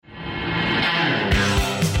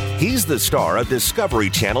He's the star of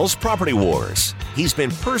Discovery Channel's Property Wars. He's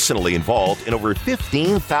been personally involved in over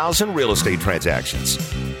 15,000 real estate transactions.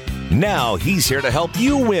 Now he's here to help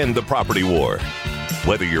you win the property war.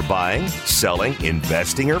 Whether you're buying, selling,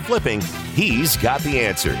 investing, or flipping, he's got the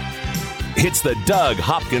answer. It's the Doug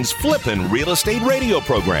Hopkins Flippin' Real Estate Radio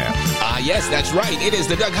Program. Yes, that's right. It is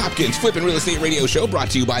the Doug Hopkins Flippin' Real Estate Radio Show, brought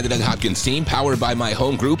to you by the Doug Hopkins team, powered by my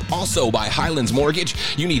home group, also by Highlands Mortgage.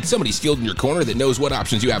 You need somebody skilled in your corner that knows what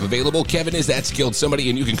options you have available. Kevin is that skilled somebody,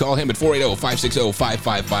 and you can call him at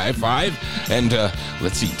 480-560-5555. And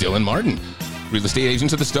let's see, Dylan Martin, real estate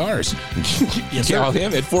agents of the stars. Yes, Call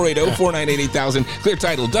him at 480-498-8000. Clear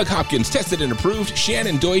title, Doug Hopkins, tested and approved.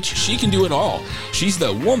 Shannon Deutsch, she can do it all. She's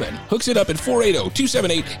the woman. Hooks it up at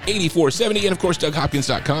 480-278-8470. And, of course,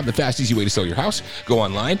 DougHopkins.com, the fast, easy way to sell your house. Go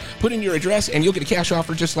online, put in your address, and you'll get a cash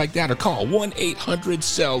offer just like that. Or call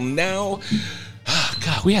 1-800-SELL-NOW.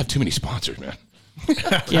 God, we have too many sponsors, man.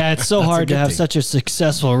 Yeah, it's so hard to have such a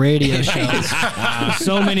successful radio show.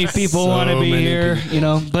 So many people want to be here, you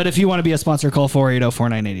know. But if you want to be a sponsor, call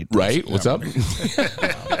 480-4980. Right? What's up?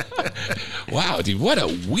 Wow, dude, what a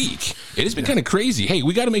week. It has been kind of crazy. Hey,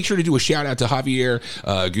 we got to make sure to do a shout out to Javier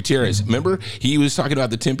Gutierrez. Remember, he was talking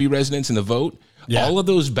about the Tempe residents and the vote. Yeah. All of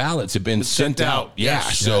those ballots have been sent out. Yeah,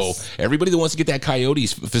 yes. So everybody that wants to get that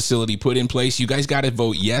Coyotes facility put in place, you guys got to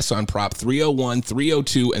vote yes on Prop 301,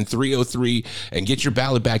 302, and 303, and get your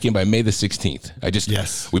ballot back in by May the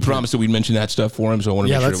 16th. We promised that we'd mention that stuff for him, so I want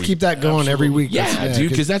to make sure let's keep that going every week. Yeah, dude,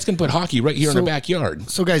 because that's going to put hockey right here in our backyard.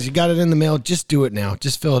 So, guys, you got it in the mail. Just do it now.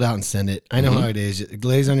 Just fill it out and send it. I know how it is. It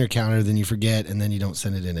lays on your counter, then you forget, and then you don't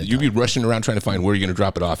send it in. You'd be rushing around trying to find where you're going to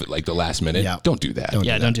drop it off at like the last minute. Yeah. Don't do that.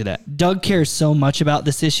 Don't do that. Doug cares so much about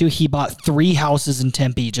this issue. He bought 3 houses in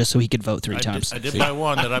Tempe just so he could vote 3 times. I did buy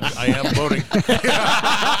one that I am voting.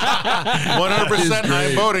 100% I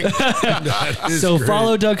am voting. So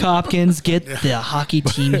follow Doug Hopkins. Get the hockey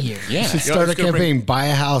team here. Yeah. Start a campaign. Buy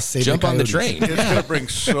a house. Save jump on the train. It's going to bring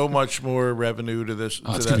so much more revenue to this.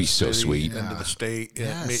 Oh, it's going to be so sweet. And to the state.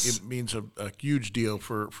 Yes. It means a huge deal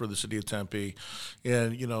for the city of Tempe.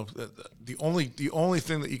 And, you know, the only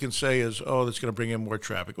thing that you can say is, oh, that's going to bring in more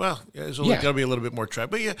traffic. Well, there's only going to be a little bit more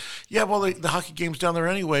traffic. But well, the hockey game's down there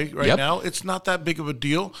anyway now. It's not that big of a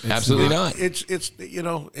deal. Absolutely not. It's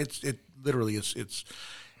literally it's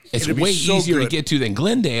way easier to get to than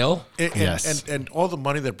Glendale. And all the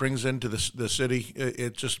money that brings into the city,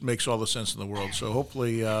 it just makes all the sense in the world. So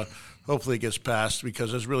hopefully it gets passed,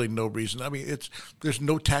 because there's really no reason. I mean, there's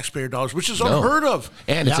no taxpayer dollars, which is unheard of.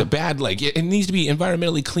 And it's a bad, it needs to be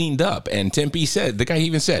environmentally cleaned up. And Tempe said, the guy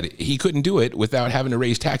even said he couldn't do it without having to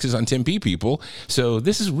raise taxes on Tempe people. So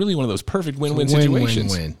this is really one of those perfect win-win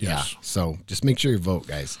situations. Win-win. Yeah. So just make sure you vote,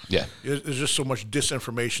 guys. Yeah. There's just so much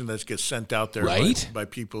disinformation that gets sent out there by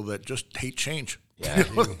people that just hate change. Yeah,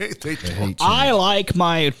 I like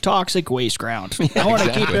my toxic waste ground. I want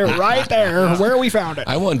to keep it right there where we found it.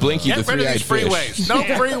 I want Blinky Get the rid of three-eyed these fish. freeways. No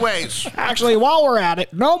freeways. Actually, while we're at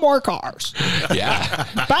it, no more cars. Yeah.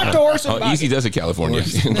 Back to horse and buggy. Easy does it, California.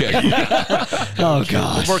 Okay. Oh,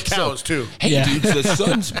 gosh. More cows, too. Hey, dudes, the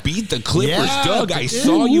Suns beat the Clippers. Doug, I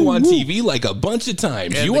saw you on TV like a bunch of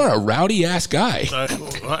times. And you are a rowdy-ass guy.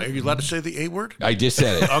 Are you allowed to say the A word? I just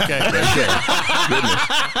said it. Okay. Goodness.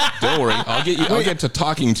 Don't worry. I'll get to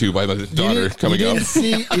talking to by my daughter coming up.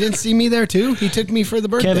 You didn't see me there too? He took me for the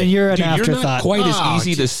birthday. Kevin, you're an afterthought. You're not quite as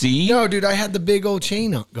easy to see. No, dude, I had the big old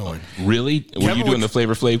chain up going. Really? Were you doing the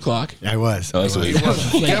Flavor Flav clock? I was. Oh, sweet.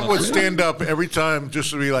 Kevin would stand up every time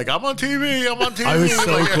just to be like, I'm on TV. I was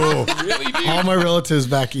so cool. Really, dude? All my relatives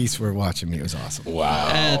back east were watching me. It was awesome. Wow.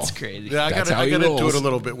 That's crazy. Yeah, I got into it a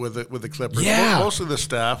little bit with the Clippers. Yeah. Most of the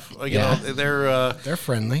staff, you know, they're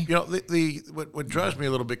friendly. You know, what drives me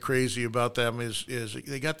a little bit crazy about them is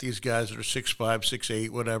they got these guys that are 6'5", 6'8",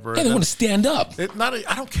 whatever. Yeah, they want to stand up.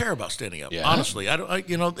 I don't care about standing up. Yeah. Honestly,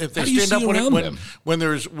 if they stand up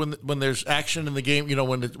when there's action in the game, you know,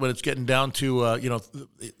 when it's getting down to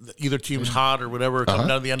either team's hot or whatever, coming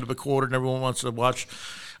down to the end of a quarter and everyone wants to watch.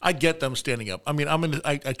 I get them standing up. I mean,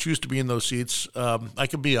 I choose to be in those seats. I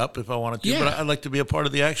can be up if I wanted to, but I'd like to be a part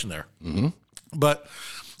of the action there. Mm-hmm. But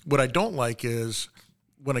what I don't like is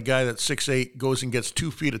when a guy that's 6'8" goes and gets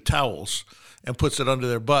 2 feet of towels and puts it under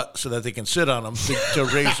their butt so that they can sit on them to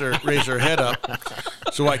raise their head up,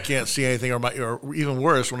 so I can't see anything. Or even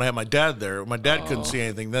worse, when I had my dad there, my dad couldn't see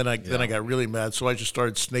anything. Then I got really mad, so I just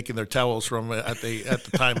started snaking their towels from at the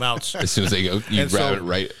timeouts. As soon as they go, you grab it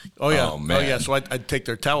right. Oh yeah, man. So I'd take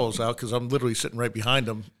their towels out because I'm literally sitting right behind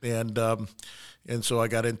them, and And so I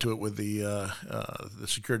got into it with the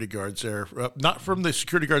security guards there. Not from the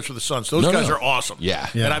security guards for the Suns. Those guys are awesome. Yeah.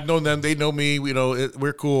 And I've known them. They know me.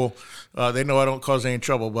 We're cool. They know I don't cause any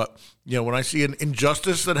trouble. But, when I see an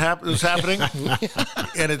injustice that is happening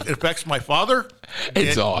and it affects my father,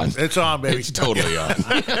 it's on. It's on, baby. It's totally on.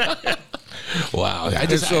 Wow.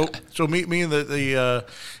 So me and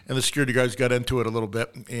the security guards got into it a little bit,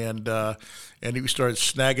 and he started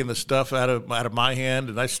snagging the stuff out of my hand,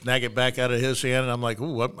 and I snag it back out of his hand, and I'm like,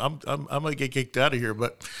 ooh, I'm gonna get kicked out of here.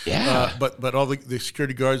 But but all the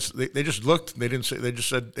security guards, they just looked, and they didn't say, they just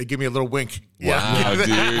said, they give me a little wink. Wow, dude.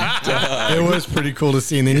 It was pretty cool to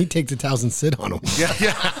see, and then he'd take the towels and sit on them. Yeah,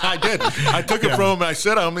 I did. I took it from him, and I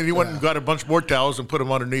sat on him, and he went and got a bunch more towels and put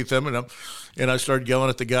them underneath him, and I started yelling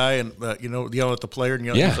at the guy and yelling at the player, and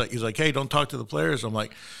he's like, hey, don't talk to the players. I'm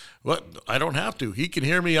like, what? I don't have to. He can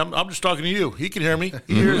hear me. I'm just talking to you. He can hear me.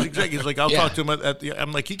 He hears exactly. He's like, I'll talk to him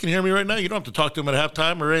I'm like, he can hear me right now. You don't have to talk to him at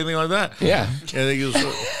halftime or anything like that. Yeah. And he goes,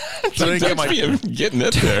 so they getting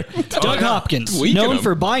it there. Doug Hopkins, known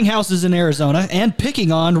for buying houses in Arizona and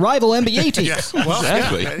picking on rival NBA teams. Yeah. Well,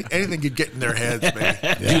 exactly. Yeah, anything could get in their heads, man.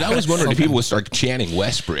 Dude, I was wondering if people would start chanting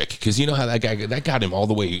Westbrook, because you know how that got him all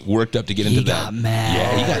the way worked up to get into that. He got mad.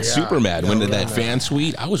 Yeah, he got super mad. Went to that fan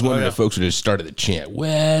suite. I was wondering if folks would have started to chant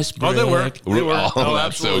Westbrook. Oh, they were. Oh,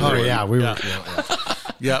 absolutely. So yeah, we were.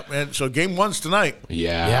 Yeah, and so game one's tonight.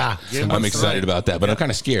 Yeah. I'm excited about that, but I'm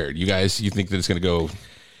kind of scared. You think that it's going to go?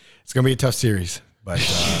 It's going to be a tough series. But,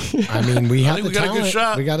 I mean, we have the got talent. a good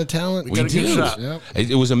shot. We got a talent. We got a good shot. Yep.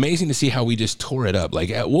 It was amazing to see how we just tore it up.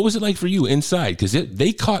 Like, what was it like for you inside? Because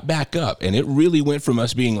they caught back up, and it really went from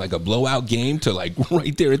us being like a blowout game to like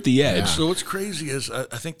right there at the edge. Yeah. So what's crazy is I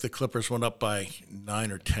think the Clippers went up by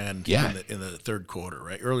 9 or 10 in the third quarter,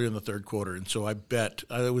 right? Earlier in the third quarter. And so I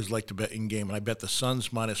always like to bet in game, and I bet the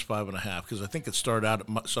Suns minus 5.5, because I think it started out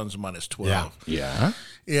at Suns minus 12. Yeah.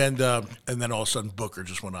 And then all of a sudden Booker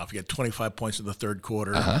just went off. He had 25 points in the third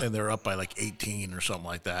quarter, and they're up by like 18 or something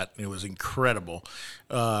like that. And it was incredible.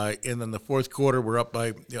 And then the fourth quarter, we're up by,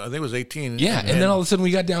 I think it was 18. Yeah, and then all of a sudden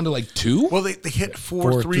we got down to like 2? Well, they hit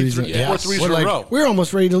four threes in a row. We're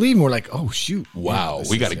almost ready to leave, and we're like, oh, shoot. Wow,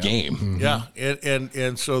 we got a game. Mm-hmm. Yeah,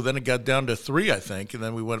 and so then it got down to 3, I think, and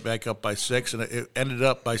then we went back up by 6, and it ended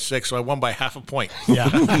up by 6, so I won by half a point. Yeah.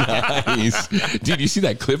 Nice. Dude, you see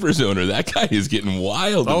that Clippers owner? That guy is getting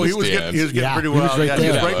wild. Oh, he was getting pretty wild. He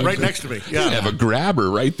was right next to me. Yeah. Have a grabber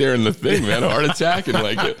right there in the thing, man. A heart attack and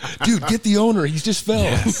like, dude, get the owner. He's just fell.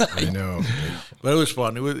 Yes, I know. But it was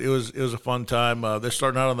fun. It was a fun time. They're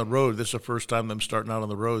starting out on the road. This is the first time them starting out on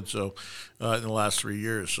the road. So in the last 3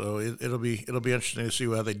 years. So it'll be interesting to see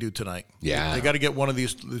how they do tonight. Yeah, they got to get one of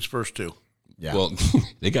these first 2. Yeah. Well,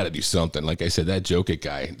 they got to do something. Like I said, that Jokic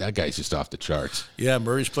guy, that guy's just off the charts. Yeah,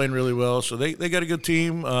 Murray's playing really well. So they got a good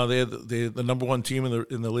team. They had the number 1 team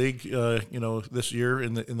in the league. This year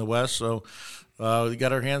in the West. So. We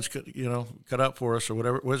got our hands, cut out for us, or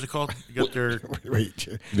whatever. What is it called? You got their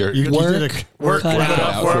work cut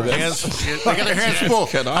out for them. They got their hands full.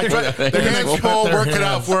 Their hands full. Work cut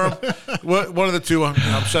out for them. One of the two. I'm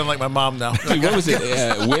sounding like my mom now. Dude, what was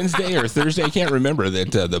it? Wednesday or Thursday? I can't remember. That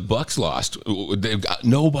the Bucks lost.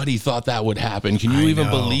 Nobody thought that would happen. Can you even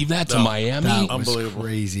believe that to Miami? That was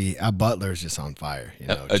crazy. Butler's just on fire.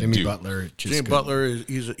 Jimmy Butler. Jimmy Butler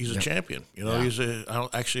he's a champion. I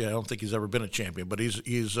don't think he's ever been a champion. But he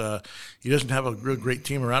doesn't have a real great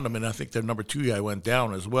team around him, and I think their number 2 guy went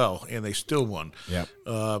down as well, and they still won. Yep.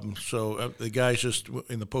 So the guy's just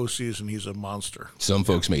in the postseason, he's a monster. Some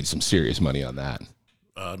folks made some serious money on that.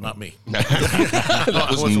 Not me.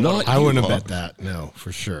 I wouldn't have bet that. No,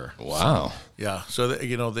 for sure. Wow. Yeah. So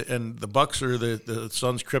and the Bucks are the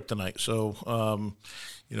Suns' kryptonite. So.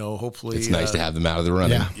 Hopefully it's nice to have them out of the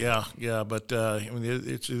running. Yeah. But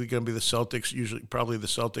it's either going to be the Celtics, usually probably the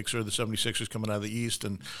Celtics or the 76ers coming out of the East,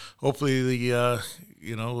 and hopefully we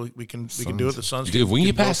can do it. The Suns. Dude, if we can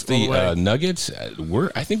get past the Nuggets,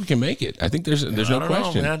 I think we can make it. I think there's no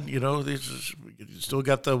question. Man. Still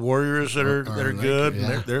got the Warriors that are good.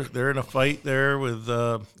 Yeah. And they're in a fight there with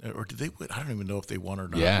or did they win? I don't even know if they won or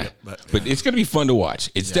not. Yeah, but it's going to be fun to watch.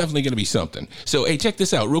 It's definitely going to be something. So hey, check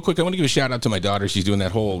this out real quick. I want to give a shout out to my daughter. She's doing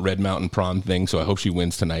that whole Red Mountain prom thing, so I hope she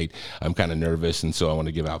wins tonight. I'm kind of nervous, and so I want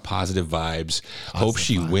to give out positive vibes. Hope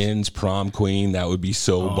she wins prom queen. That would be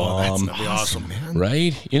so bomb. That'd be awesome, man.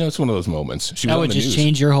 Right? It's one of those moments. That would just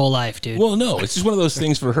change your whole life, dude. Well, no, it's just one of those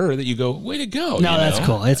things for her that you go, way to go. No, that's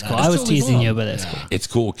cool. It's cool. I was teasing you, but is cool. It's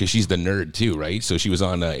cool because she's the nerd too, right? So she was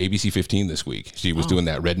on ABC 15 this week. She was doing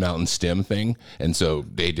that Red Mountain STEM thing. And so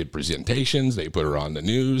they did presentations. They put her on the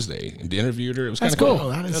news. They interviewed her. It was kind of cool.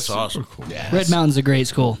 Oh, That's awesome. Cool. Yes. Red Mountain's a great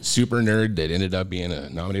school. Super nerd that ended up being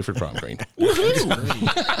nominated for prom queen.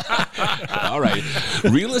 All right.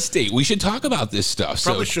 Real estate. We should talk about this stuff.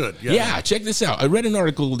 Probably should. Yeah, check this out. I read an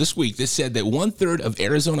article this week that said that 1/3 of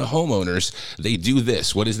Arizona homeowners, they do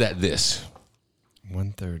this. What is that this?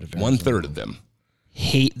 1/3 of 1/3 of them.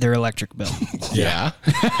 Hate their electric bill. Yeah.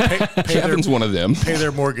 Kevin's one of them. Pay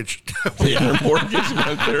their mortgage. Pay their mortgage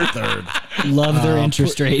 1/3. Love their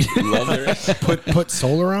interest rate. Love their Put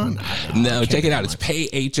solar on? No, check it out. It's pay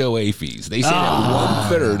HOA fees. They say that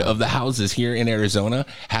 1/3 of the houses here in Arizona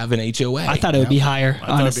have an HOA. I thought it would be higher,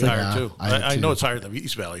 honestly. I thought it'd be higher, too. I know it's higher than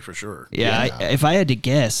East Valley for sure. Yeah, if I had to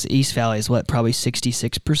guess, East Valley is what, probably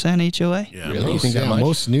 66% HOA? Yeah. Really? You think that much?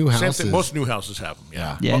 Most new houses. Same thing. Most new houses have them.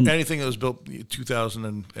 Yeah. Yeah. Anything that was built 2000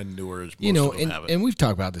 and newer is most of them have it. And we've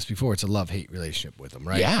talked about this before. It's a love-hate relationship with them,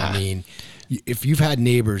 right? Yeah. I mean, if you've had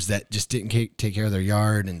neighbors that just didn't take care of their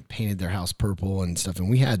yard and painted their house purple and stuff, and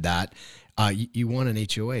we had that, you want an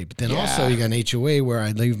HOA. But then also you got an HOA where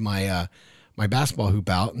I leave my my basketball hoop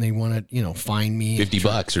out and they want to, fine me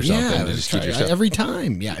 $50 or something to just treat yourself. every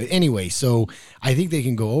time. Yeah. Anyway, so I think they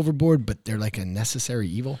can go overboard, but they're like a necessary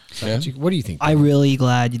evil. So what do you think? I'm really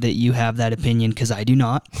glad that you have that opinion because I do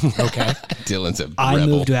not. Okay. Dylan's a rebel. I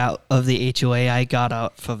moved out of the HOA. I got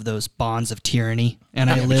off of those bonds of tyranny, and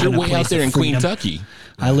I live in a way place out there of in freedom. Kentucky.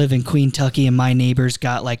 I live in Kentucky, and my neighbors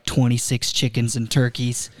got like 26 chickens and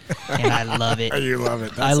turkeys, and I love it. You love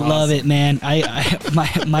it. I love it, man.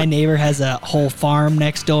 My neighbor has a whole farm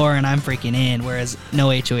next door, and I'm freaking in. Whereas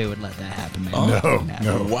no HOA would let that happen, man.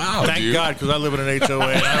 No. Wow, Thank dude. God, because I live in an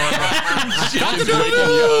HOA. Chickens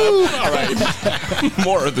waking you up. All right.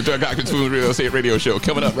 More of the Doug Hopkins Food Real Estate Radio Show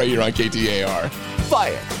coming up right here on KTAR. Buy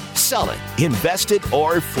it, sell it, invest it,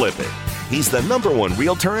 or flip it. He's the #1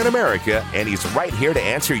 realtor in America, and he's right here to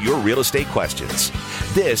answer your real estate questions.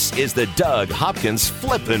 This is the Doug Hopkins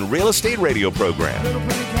Flippin' Real Estate Radio Program. Little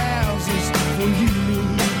big houses for you.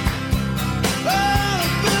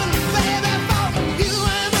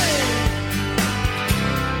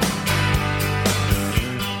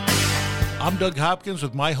 I'm Doug Hopkins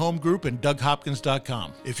with My Home Group and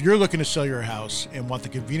DougHopkins.com. If you're looking to sell your house and want the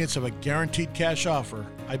convenience of a guaranteed cash offer,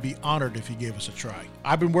 I'd be honored if you gave us a try.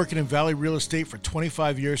 I've been working in Valley real estate for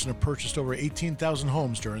 25 years and have purchased over 18,000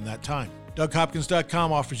 homes during that time.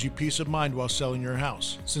 DougHopkins.com offers you peace of mind while selling your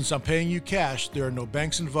house. Since I'm paying you cash, there are no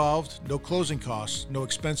banks involved, no closing costs, no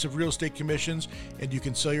expensive real estate commissions, and you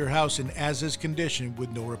can sell your house in as-is condition with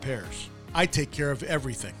no repairs. I take care of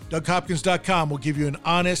everything. DougHopkins.com will give you an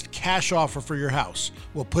honest cash offer for your house.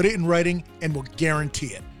 We'll put it in writing and we'll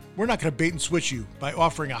guarantee it. We're not going to bait and switch you by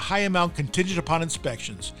offering a high amount contingent upon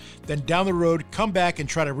inspections. Then down the road, come back and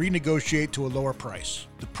try to renegotiate to a lower price.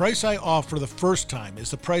 The price I offer the first time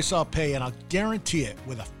is the price I'll pay, and I'll guarantee it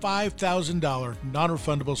with a $5,000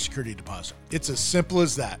 non-refundable security deposit. It's as simple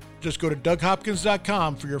as that. Just go to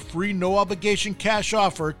DougHopkins.com for your free no-obligation cash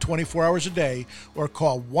offer 24 hours a day, or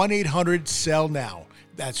call 1-800-SELL-NOW.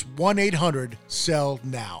 That's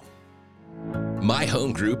 1-800-SELL-NOW. My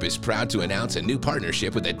Home Group is proud to announce a new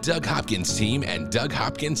partnership with the Doug Hopkins team and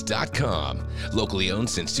DougHopkins.com. Locally owned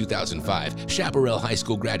since 2005, Chaparral High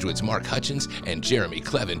School graduates Mark Hutchins and Jeremy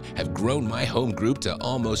Clevin have grown My Home Group to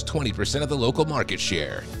almost 20% of the local market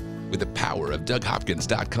share. With the power of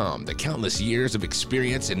DougHopkins.com, the countless years of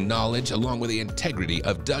experience and knowledge, along with the integrity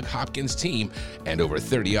of Doug Hopkins' team, and over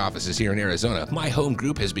 30 offices here in Arizona, My Home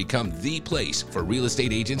Group has become the place for real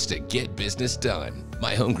estate agents to get business done.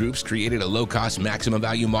 My Home Group's created a low-cost maximum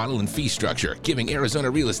value model and fee structure, giving Arizona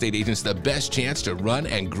real estate agents the best chance to run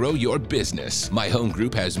and grow your business. My Home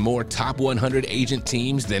Group has more top 100 agent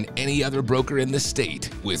teams than any other broker in the state.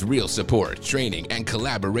 With real support, training, and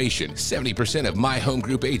collaboration, 70% of My Home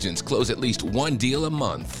Group agents close at least one deal a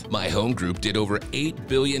month. My Home Group did over $8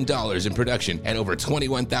 billion in production and over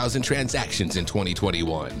 21,000 transactions in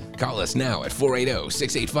 2021. Call us now at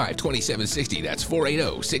 480-685-2760. That's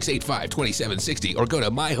 480-685-2760, or go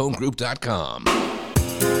to myhomegroup.com.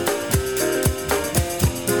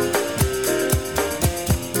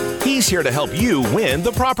 He's here to help you win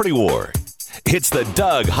the property war. It's the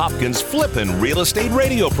Doug Hopkins Flippin' Real Estate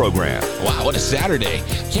Radio Program. Wow, what a Saturday.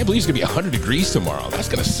 Can't believe it's going to be 100 degrees tomorrow. That's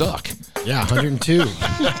going to suck. Yeah, 102.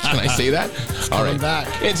 Can I say that? All right. Back.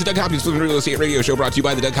 It's the Doug Hopkins Flippin' Real Estate Radio Show brought to you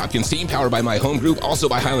by the Doug Hopkins team, powered by My Home Group, also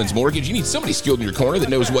by Highlands Mortgage. You need somebody skilled in your corner that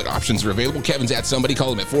knows what options are available. Kevin's at somebody.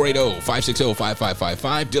 Call him at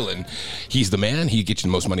 480-560-5555. Dylan, he's the man. He gets you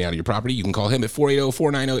the most money out of your property. You can call him at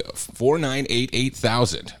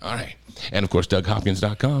 480-498-8000. All right. And, of course,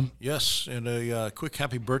 DougHopkins.com. Yes, and a quick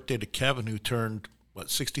happy birthday to Kevin, who turned,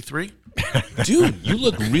 63? Dude, you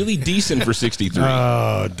look really decent for 63.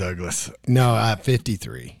 Oh, Douglas. No,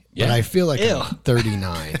 53. Yeah. But I feel like I'm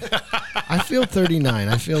 39. I feel 39.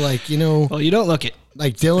 I feel like, Well, you don't look it.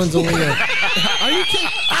 Like Dylan's only Are you kidding?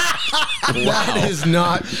 That is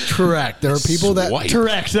not correct. There are people that...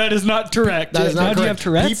 Correct. That is not correct. That is not correct. Do you have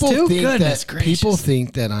Tourette's too? Goodness gracious. People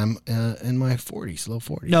think that I'm in my 40s, low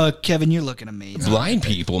 40s. No, Kevin, you're looking amazing. Blind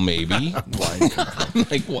people, maybe. Blind people.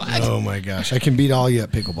 Like, what? Oh, my gosh. I can beat all you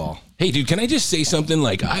at pickleball. Hey, dude, can I just say something?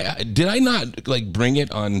 Like, did I not bring it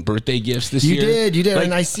on birthday gifts this year? You did. Like,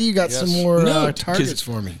 and I see you got some more targets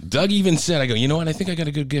for me. Doug even said, I go, you know what? I think I got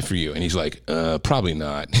a good gift for you. And he's like, probably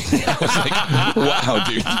not. I was like, wow,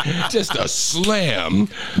 dude, just a slam.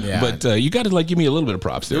 Yeah. But you got to give me a little bit of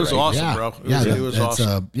props there. It was awesome, bro. It was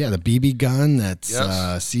awesome. The BB gun. That's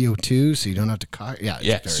CO2, so you don't have to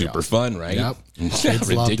super awesome. Fun, right? Yep.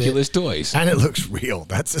 Ridiculous toys. And it looks real.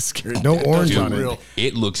 That's a scary. No orange on it.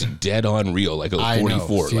 It looks dead on real, like a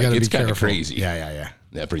 44. So it's kind of crazy. Yeah.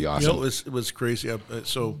 Yeah, pretty awesome. It was crazy.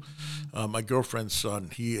 My girlfriend's son,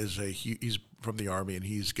 he's from the Army, and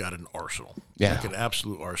he's got an arsenal, like an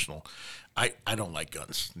absolute arsenal. I don't like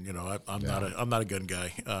guns. I'm not a gun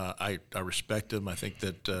guy. I respect them. I think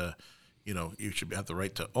that you should have the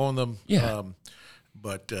right to own them. Yeah.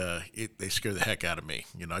 But they scare the heck out of me.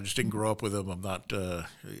 I just didn't grow up with them. I'm not.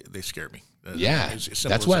 They scare me.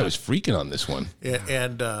 That's why I was freaking on this one.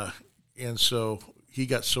 And so he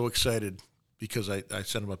got so excited because I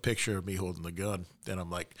sent him a picture of me holding the gun. Then I'm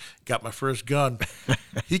like, got my first gun.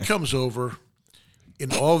 He comes over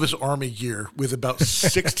in all of his Army gear with about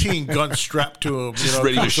 16 guns strapped to him. Just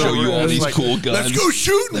ready to show you all these cool guns. Let's go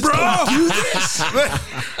shooting, bro. Do this.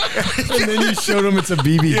 And then you showed him it's a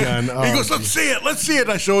BB gun. He goes, let's see it.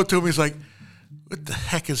 And I show it to him. He's like, what the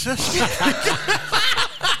heck is this?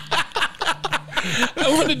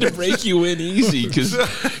 I wanted to break you in easy because,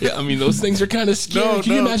 those things are kind of scary.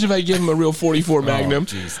 Can you imagine if I give him a real 44 Magnum?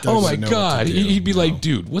 Oh my God. He'd be like,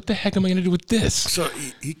 dude, what the heck am I going to do with this? So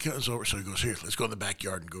he comes over. So he goes, here, let's go in the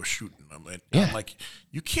backyard and go shooting. I'm like,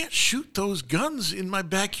 you can't shoot those guns in my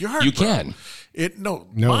backyard. You can.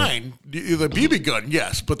 Mine, the BB gun,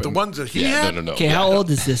 yes. But the ones that he had. No. Okay, how old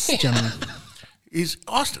is this gentleman? He's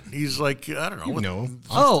Austin. He's like, I don't know.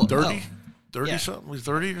 30 something. He's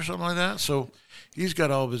 30 or something like that. So he's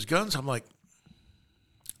got all of his guns. I'm like,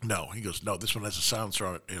 no. He goes, no, this one has a silencer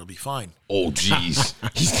on it. It'll be fine. Oh, jeez.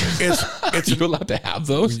 It's you allowed to have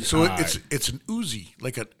those? So it's an Uzi,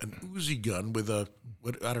 like an Uzi gun with a,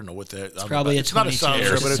 I don't know what that. It's probably it's not a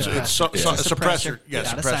silencer, but it's a suppressor. Yeah,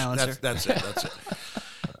 not suppressor. A silencer. That's it.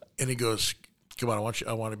 And he goes, come on,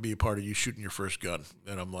 I want to be a part of you shooting your first gun.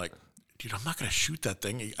 And I'm like, dude, I'm not going to shoot that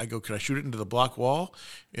thing. I go, can I shoot it into the block wall?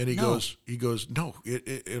 And he goes, no,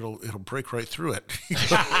 it'll break right through it.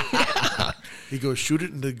 He goes, shoot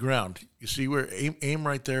it into the ground. You see where aim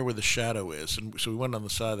right there where the shadow is. And so we went on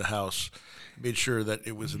the side of the house, made sure that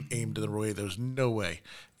it was aimed in the way. There was no way.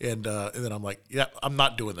 And then I'm like, yeah, I'm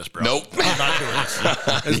not doing this, bro. Nope. I'm not doing this.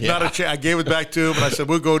 It's not a chance. I gave it back to him, and I said,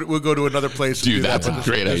 we'll go to another place. Dude, that's a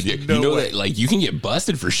great idea. No way. That you can get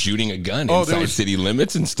busted for shooting a gun inside city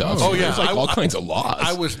limits and stuff. Oh, yeah. There's all kinds of laws.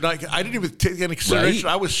 I didn't even take any consideration.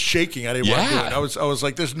 Right? I was shaking. I didn't want to do it. I was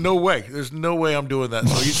like, there's no way. There's no way I'm doing that.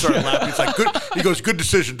 So he started laughing. He's like, good. He goes, good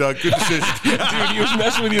decision, Doug. Good decision. Dude, he was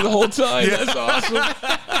messing with you the whole time. Yeah. That's awesome.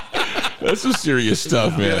 That's some serious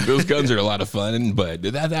stuff, man. Those guns are a lot of fun, but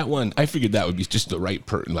that one, I figured that would be just the right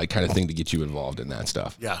kind of thing to get you involved in that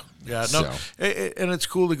stuff. Yeah. No, and it's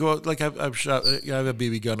cool to go out. Like I've shot. I have a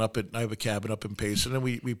BB gun I have a cabin up in Payson, and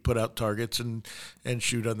we put out targets and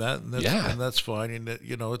shoot on that, and that's fine. And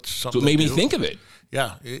it's something. So it made me think of it.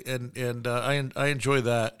 Yeah, and I enjoy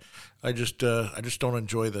that. I just don't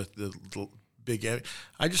enjoy the big.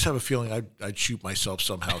 I just have a feeling I'd shoot myself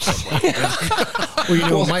somehow, somewhere.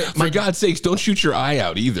 Well, for God's sakes, don't shoot your eye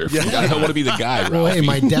out either. Yeah. I don't want to be the guy. Well, hey,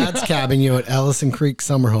 my dad's cabin, at Ellison Creek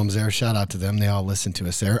Summer Homes there. Shout out to them. They all listen to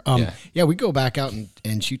us there. We go back out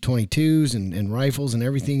and shoot 22s and rifles and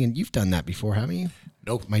everything. And you've done that before, haven't you?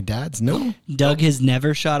 Nope. My dad's? No. Doug has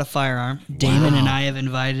never shot a firearm. Damon and I have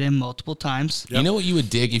invited him multiple times. Yep. You know what you would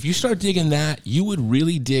dig? If you start digging that, you would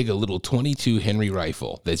really dig a little 22 Henry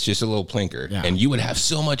rifle that's just a little plinker. Yeah. And you would have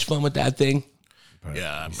so much fun with that thing.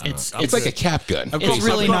 Yeah, It's like a cap gun. It's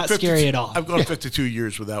really not scary at all. I've gone 52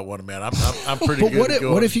 years without one, man. I'm pretty good.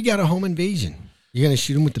 But what if you got a home invasion? You gonna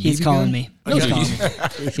shoot him with the BB gun? He's calling me.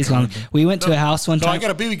 He's calling me. We went to a house one No, time. I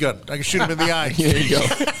got a BB gun. I can shoot him in the eye. There you go.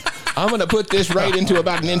 I'm going to put this right into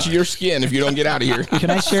about an inch of your skin if you don't get out of here. Can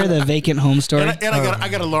I share the vacant home story? And I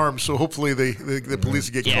got alarms, so hopefully the police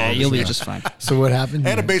get called. Yeah, you'll be just fine. So what happened?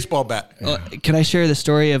 And a baseball bat. Can I share the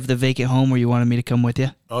story of the vacant home where you wanted me to come with you?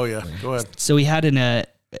 Oh, yeah. Go ahead. So we had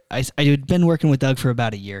I had been working with Doug for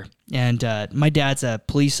about a year, and my dad's a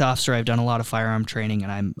police officer. I've done a lot of firearm training,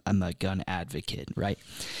 and I'm a gun advocate, right?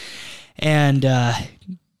 And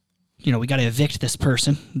we got to evict this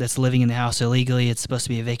person that's living in the house illegally. It's supposed to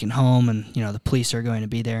be a vacant home, and the police are going to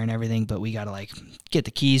be there and everything. But we got to get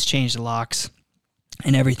the keys, change the locks,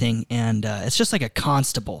 and everything. And it's just like a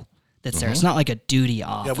constable that's there. It's not like a duty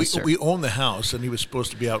officer. Yeah, we own the house, and he was supposed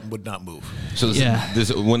to be out and would not move. So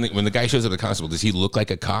when the guy shows up at the constable, does he look like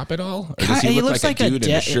a cop at all? Or does he look like a dude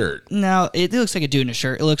in a shirt? No, it looks like a dude in a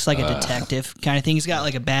shirt. It looks like a detective kind of thing. He's got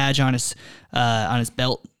like a badge on his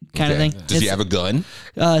belt kind of thing. Does he have a gun?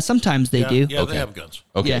 Sometimes they do. Yeah, they have guns.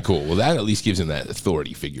 Okay, Yeah. cool. Well, that at least gives him that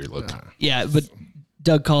authority figure look. Yeah, but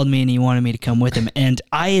Doug called me and he wanted me to come with him. And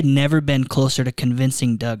I had never been closer to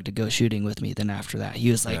convincing Doug to go shooting with me than after that. He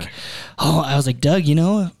was like, I was like, Doug, you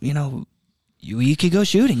could go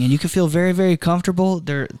shooting and you could feel very, very comfortable.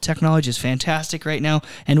 Their technology is fantastic right now.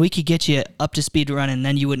 And we could get you up to speed running and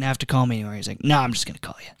then you wouldn't have to call me anymore. He's like, no, I'm just going to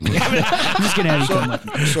call you. I'm just going to have you come with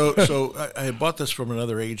me. So I bought this from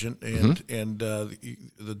another agent, and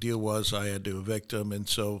the deal was I had to evict him. And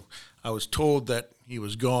so I was told that he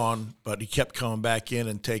was gone, but he kept coming back in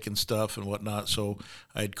and taking stuff and whatnot. So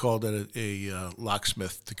I had called a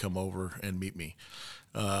locksmith to come over and meet me.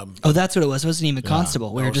 That's what it was. It wasn't even a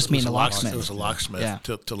constable. We were just meeting a locksmith. It was a locksmith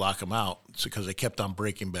to lock him out because they kept on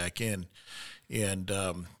breaking back in. And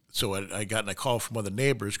so I got a call from one of the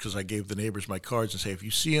neighbors because I gave the neighbors my cards and say, if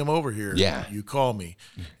you see him over here, you call me.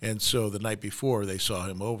 And so the night before, they saw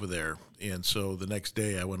him over there. And so the next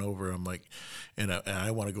day I went over, I'm like, and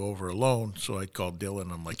I want to go over alone. So I called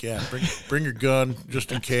Dylan. I'm like, yeah, bring your gun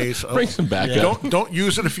just in case. Bring some backup. Don't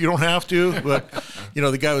use it if you don't have to. But,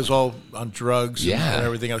 the guy was all on drugs and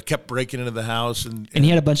everything. I kept breaking into the house. And he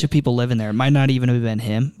had a bunch of people living there. It might not even have been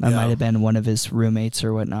him. It might have been one of his roommates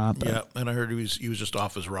or whatnot. But. Yeah, and I heard he was just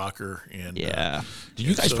off his rocker. And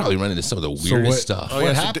you guys probably run into some of the weirdest stuff.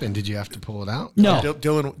 What happened? Did you have to pull it out? No.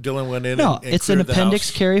 Dylan went in. No, and it's an appendix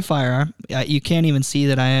house. carry firearm. You can't even see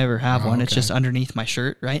that I ever have one. It's just underneath my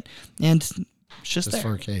shirt, right? And it's just there.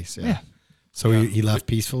 for a case, yeah. So he left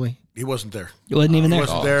peacefully? He wased there. He wasn't even there. He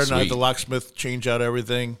wasn't there, and I had sweet. the locksmith change out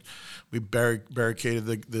everything. We barricaded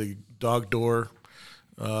the dog door.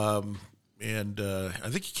 And I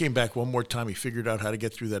think he came back one more time. He figured out how to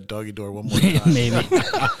get through that doggy door one more time. Maybe.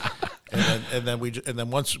 And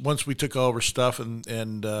then once we took over stuff and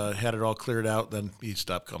had it all cleared out, then he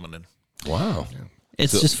stopped coming in. Wow. Yeah.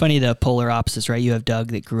 It's just funny, the polar opposites, right? You have Doug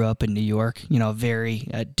that grew up in New York, very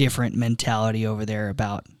different mentality over there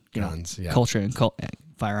about guns, culture and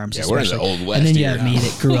firearms. Yeah, we're in the Old West and then you here. have me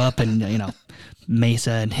that grew up in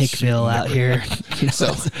Mesa and Hickville out here. So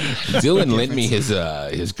Dylan lent me his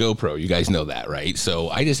GoPro. You guys know that, right? So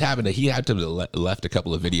I just happened to, he had to left a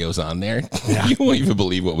couple of videos on there. Yeah. You won't even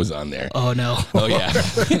believe what was on there. Oh no. Oh yeah.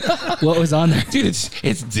 What was on there? Dude, it's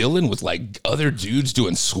Dylan with like other dudes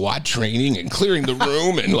doing SWAT training and clearing the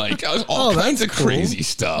room and like all kinds of crazy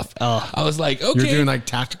stuff. Oh. I was like, okay. You're doing like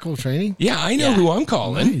tactical training? Yeah, I know who I'm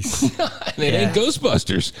calling. Nice. And it ain't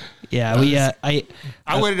Ghostbusters. Yeah, we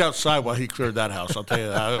I waited outside while he cleared that house. I'll tell you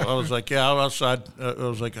that. I was like, I'm outside. I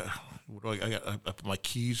was like, what do I put my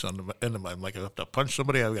keys on the end of my. I'm like, I have to punch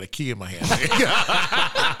somebody. I've got a key in my hand.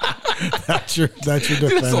 That's your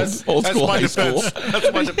defense. Old school my high defense. school.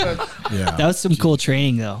 That's my defense. Yeah. That was some cool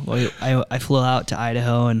training, though. I flew out to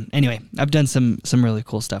Idaho, and anyway, I've done some really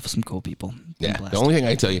cool stuff with some cool people. Yeah, the only thing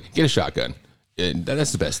I tell you, get a shotgun. And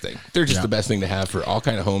that's the best thing. They're just the best thing to have for all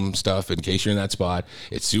kind of home stuff. In case you're in that spot,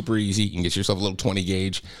 it's super easy. You can get yourself a little 20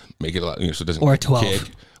 gauge, make it a lot, so it doesn't or a 12,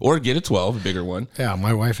 kick. Or get a 12, a bigger one. Yeah,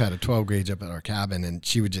 my wife had a 12 gauge up at our cabin, and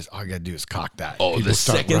she would just all you gotta do is cock that. Oh, People the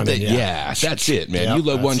start second running, that, that's it, man. Yep, you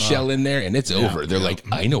load one that's shell in there, and it's over. They're like,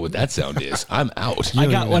 I know what that sound is. I'm out. I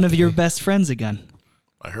got one of your best friends again.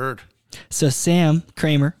 I heard. So Sam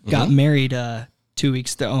Kramer got married 2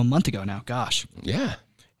 weeks, a month ago now. Gosh. Yeah.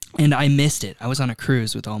 And I missed it. I was on a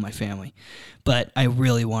cruise with all my family, but I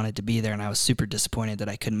really wanted to be there, and I was super disappointed that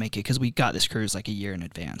I couldn't make it because we got this cruise like a year in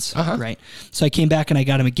advance, right? So I came back and I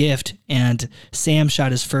got him a gift, and Sam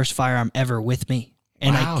shot his first firearm ever with me.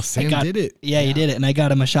 And wow, Sam did it. Yeah, he did it, and I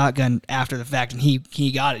got him a shotgun after the fact, and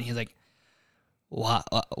he got it. And he's like,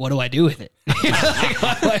 what do I do with it? You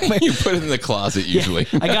put it in the closet usually.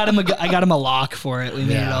 I got him a lock for it. We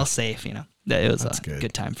made it all safe. It was a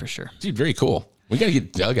good time for sure. Dude, very cool. We got to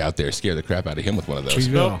get Doug out there, scare the crap out of him with one of those.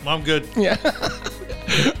 Nope, I'm good. Yeah.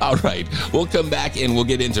 All right. We'll come back and we'll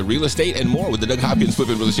get into real estate and more with the Doug Hopkins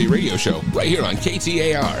Flippin' Real Estate Radio Show right here on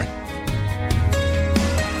KTAR.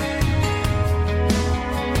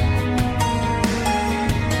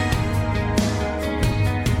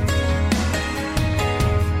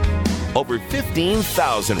 Over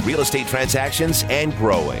 15,000 real estate transactions and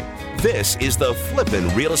growing. This is the Flippin'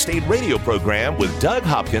 Real Estate Radio program with Doug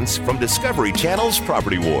Hopkins from Discovery Channel's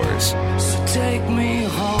Property Wars. So take me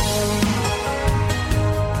home.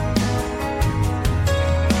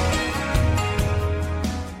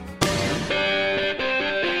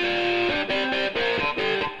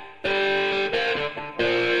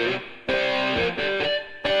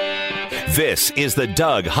 This is the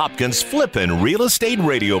Doug Hopkins Flippin' Real Estate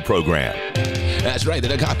Radio program. That's right, the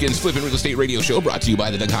Doug Hopkins Flippin' Real Estate Radio Show, brought to you by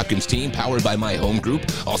the Doug Hopkins team, powered by My Home Group,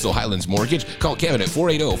 also Highlands Mortgage. Call Kevin at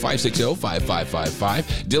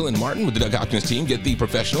 480-560-5555. Dylan Martin with the Doug Hopkins team. Get the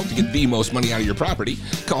professional to get the most money out of your property.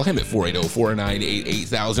 Call him at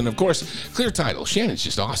 480-498-8000. Of course, Clear Title. Shannon's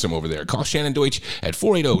just awesome over there. Call Shannon Deutsch at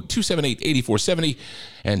 480-278-8470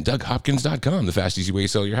 and DougHopkins.com, the fast, easy way to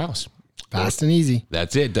sell your house. Fast and easy.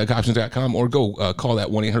 That's it, DougHopkins.com, or go call that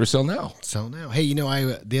 1-800-SELL-NOW. Sell now. Hey,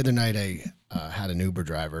 the other night I had an Uber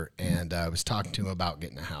driver, and I was talking to him about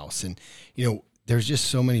getting a house. And, there's just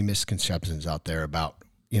so many misconceptions out there about,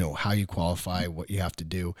 how you qualify, what you have to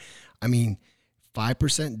do. I mean,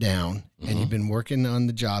 5% down, and you've been working on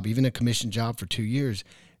the job, even a commission job for 2 years,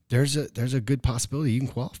 there's a good possibility you can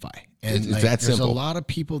qualify. And it's that simple. There's a lot of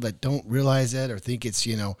people that don't realize that or think it's,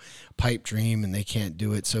 pipe dream and they can't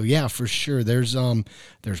do it. So yeah, for sure. There's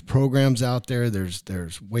programs out there.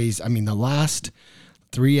 There's ways. I mean, the last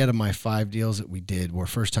 3 out of my 5 deals that we did were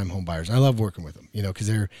first time home buyers. I love working with them, because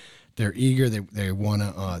they're eager. They want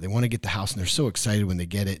to get the house, and they're so excited when they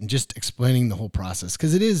get it, and just explaining the whole process,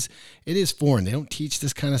 because it is foreign. They don't teach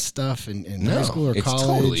this kind of stuff in high school or college. It's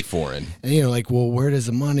totally foreign. And where does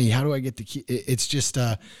the money? How do I get the key? It's just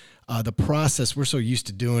the process. We're so used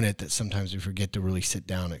to doing it that sometimes we forget to really sit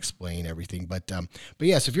down and explain everything. But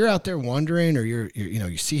yes, if you're out there wondering, or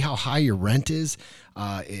you see how high your rent is,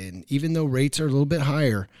 and even though rates are a little bit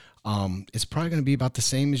higher, it's probably going to be about the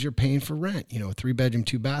same as you're paying for rent. A 3-bedroom,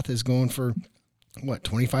 2-bath is going for what,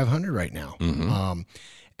 $2,500 right now. Mm-hmm.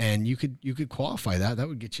 And you could qualify that. That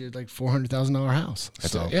would get you like $400,000 house.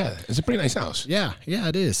 It's a pretty nice house. Yeah,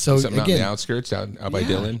 it is. So something out in the outskirts, out by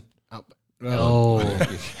Dylan.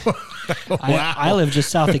 I live just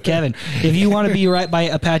south of Kevin. If you want to be right by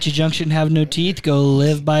Apache Junction and have no teeth, go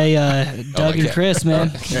live by Doug and Chris, man.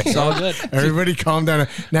 It's all good. Everybody calm down.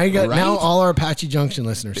 Now all our Apache Junction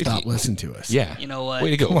listeners stop listening to us. Yeah. You know what? Way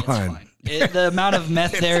to go. It's fine. The amount of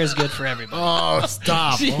meth there is good for everybody. Oh,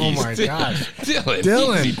 stop. Jeez, oh, my gosh.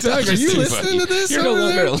 Dylan, Doug, are you listening to this? You're no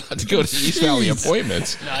longer allowed to go to East Valley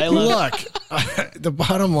appointments. Look, the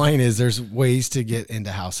bottom line is there's ways to get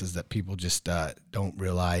into houses that people just don't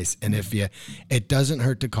realize. And if it doesn't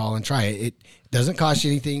hurt to call and try it. It doesn't cost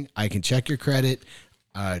you anything. I can check your credit.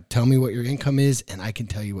 Tell me what your income is, and I can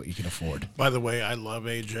tell you what you can afford. By the way, I love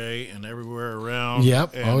AJ and everywhere around.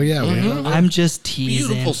 Yep. And I'm just teasing.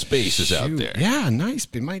 Beautiful spaces out there. Yeah, nice.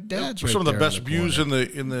 My dad's right some of the there best in views in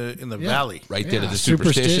the valley. Right there to the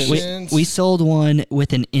Superstitions. We sold one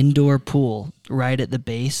with an indoor pool right at the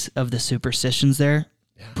base of the Superstitions there.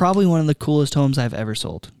 Probably one of the coolest homes I've ever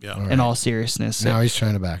sold. Yeah. In all seriousness. Now he's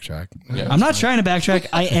trying to backtrack. Yeah. I'm not trying to backtrack.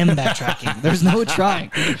 I am backtracking. There's no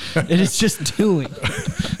trying. It is just doing.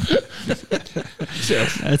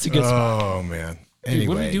 That's a good spot. Oh, man. Dude, anyway.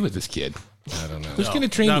 what do we do with this kid? I don't know. Who's going to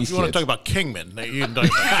train these kids? If you want to talk about Kingman, you can talk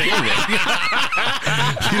about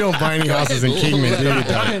Kingman. You don't buy any houses in Kingman, do you,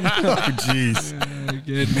 Doug? Oh, jeez.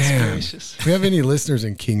 Man. If we have any listeners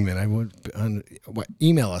in Kingman, I would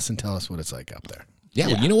email us and tell us what it's like up there. Yeah,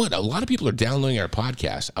 well, you know what? A lot of people are downloading our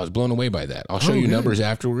podcast. I was blown away by that. I'll show you numbers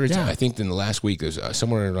afterwards. Yeah. I think in the last week, there's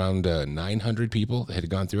somewhere around 900 people that had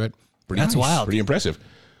gone through it. That's wild. Pretty impressive.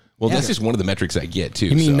 Well, this is one of the metrics I get, too.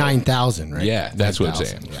 You mean 9,000, right? Yeah, that's 9, what I'm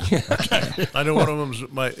saying. Yeah. I know one of them's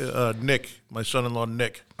my Nick, my son-in-law,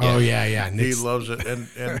 Nick. Oh yeah. He loves it,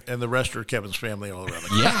 and the rest are Kevin's family all around.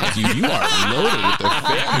 Yeah, dude, you are loaded with the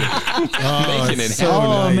family. Making it so happen.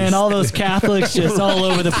 nice. Man, all those Catholics just all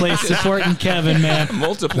over the place supporting Kevin, man.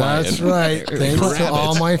 Multiplying. That's right. Thanks to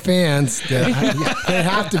all my fans. They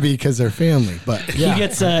have to be because they're family. But yeah, He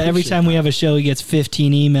gets every time we have a show, he gets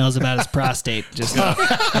 15 emails about his prostate. Just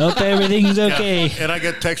hope everything's okay. Yeah. And I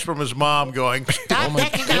get text from his mom going, "Stop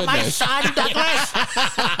picking at my son, Douglas."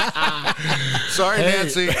 Sorry,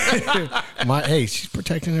 Nancy. Hey, she's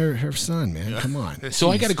protecting her son, man. Come on. So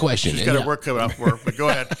I got a question. She's got her work cut out for her, but go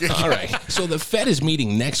ahead. All right. So the Fed is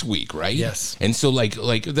meeting next week, right? Yes. And so like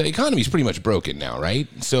the economy's pretty much broken now, right?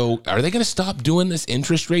 So are they going to stop doing this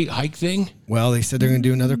interest rate hike thing? Well, they said they're going to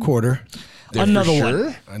do another quarter. Another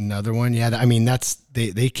one. Another one. Yeah. I mean,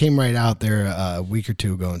 they came right out there a week or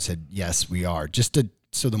two ago and said, yes, we are.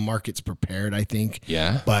 So the market's prepared, I think.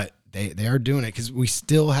 Yeah. But they are doing it because we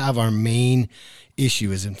still have our main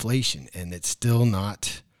issue is inflation, and it's still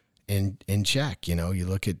not in check. You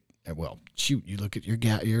look at, you look at your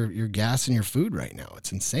gas and your food right now.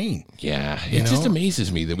 It's insane. Yeah. It just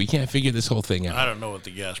amazes me that we can't figure this whole thing out. I don't know what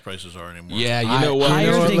the gas prices are anymore. Yeah, you know what?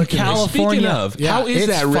 Higher than California. Speaking of, how is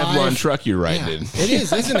that Revlon truck you're riding? It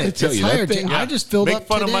is, isn't it? Tell It's you, that higher. thing- I just filled Make up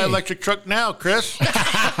fun of my today. electric truck now, Chris.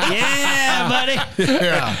 Yeah, buddy.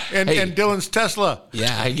 Yeah. and Dylan's Tesla.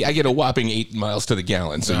 Yeah, I get a whopping 8 miles to the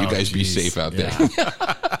gallon, so you guys be geez. safe out there.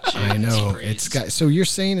 I know. It's got. So you're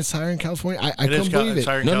saying it's higher in California? I It is couldn't believe it's it.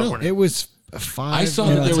 higher in No, California. It was 5. I saw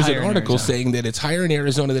Yeah, that there it's was an higher in article Arizona. saying that it's higher in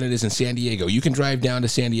Arizona than it is in San Diego. You can drive down to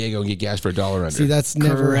San Diego and get gas for $1 under. See, that's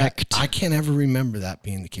never. Correct. I can't ever remember that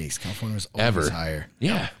being the case. California was always Ever. higher.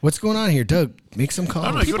 Yeah. What's going on here, Doug? Make some I calls.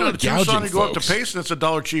 don't know. You People go down are to Tucson gouging and go up to folks. Pace, and it's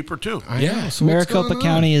 $1 cheaper too. I Yeah. know. So what's Maricopa going on?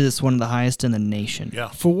 County is one of the highest in the nation. Yeah.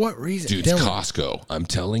 For what reason? Dude, it's Dylan, Costco. I'm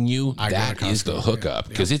telling you, I go that to is the Costco, hookup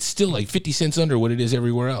because it's still like 50 cents under what it is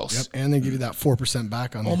everywhere else. Yep, and they give you that 4%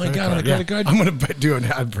 back on. Oh the my credit God, on card. the credit card? I'm gonna do an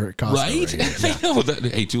ad for Costco. Right? here. I know that-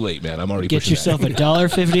 hey, too late, man. I'm already Get pushing yourself a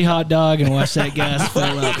 $1.50 hot dog and watch that gas fill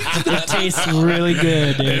up. It tastes really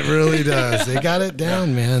good, dude. It really does. They got it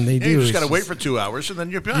down, man. They Yeah, do. you just It's got to wait for 2 hours, and then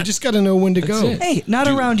you're done. You just got to know when to go. it. Hey, not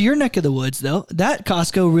Dude. around your neck of the woods, though. That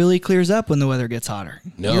Costco really clears up when the weather gets hotter.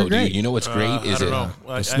 No, You're dude, great. you know what's great I is don't it. know.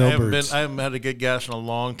 I snowbirds. haven't had to get gas in a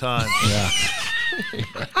long time. Yeah.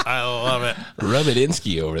 I love it.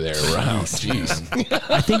 Rub-it-insky over there. Wow, jeez.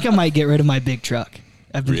 I think I might get rid of my big truck.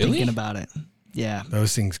 I've been Really? thinking about it. Yeah.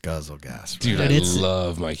 Those things guzzle gas. Right? Dude, But I it's-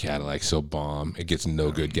 love my Cadillac so bomb. It gets no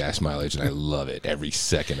good gas mileage, and I love it every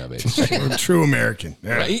second of it. We're a true American.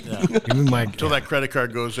 Yeah. Right? Even my Until that credit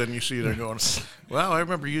card goes in, you see they're going, wow, I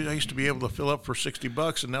remember I used to be able to fill up for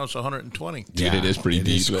 $60, and now it's $120. Dude, it is pretty it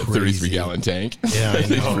deep. is That crazy. 33-gallon tank. Yeah, I It's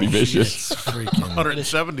know. pretty vicious. It's freaking.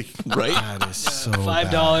 $170. Right? That is so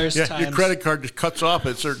 $5 Yeah, times. your credit card just cuts off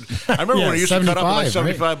at certain. I remember when it used to cut off at like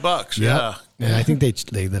 75, $75. Yep. Yeah. And I think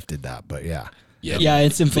they lifted that, but yeah. Yeah,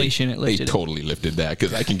 it's inflation. It They lifted it. totally lifted that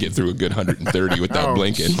because I can get through a good 130 without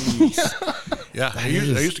blinking. Yeah. I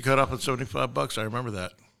used to cut off at $75. I remember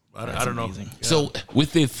that. I don't know. Yeah. So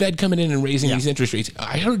with the Fed coming in and raising these interest rates,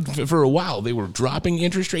 I heard for a while they were dropping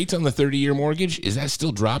interest rates on the 30-year mortgage. Is that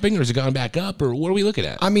still dropping, or has it gone back up, or what are we looking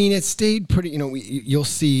at? I mean, it stayed pretty. You'll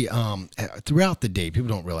see throughout the day. People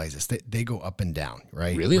don't realize this. They go up and down,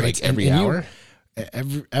 right? Really? Rates. Like every And hour?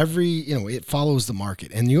 Every it follows the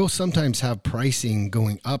market, and you'll sometimes have pricing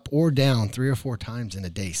going up or down 3 or 4 times in a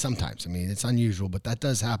day. Sometimes, I mean, it's unusual, but that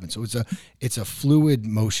does happen. So it's a fluid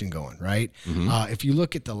motion going, right? If you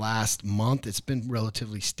look at the last month, it's been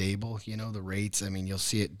relatively stable. The rates. I mean, you'll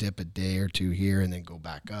see it dip a day or two here and then go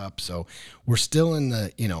back up. So we're still in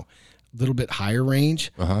the little bit higher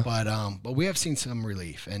range, but we have seen some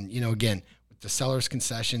relief. And again, with the seller's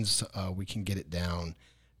concessions, we can get it down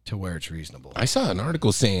to where it's reasonable. I saw an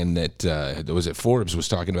article saying that Forbes was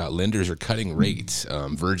talking about lenders are cutting rates.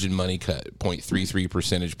 Virgin Money cut 0.33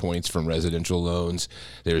 percentage points from residential loans.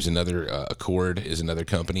 There's another Accord is another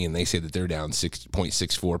company, and they say that they're down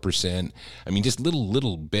 6.64%. I mean, just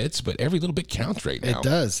little bits, but every little bit counts right now.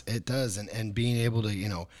 It does, and being able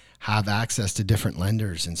to have access to different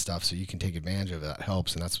lenders and stuff, so you can take advantage of that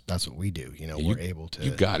helps, and that's what we do. We're able to.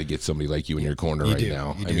 You got to get somebody like you in your corner right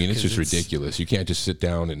now. You I do, mean, it's 'cause just ridiculous. You can't just sit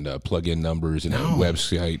down and plug in numbers and a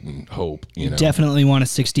website and hope. Definitely want a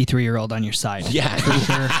 63-year-old on your side. Yeah,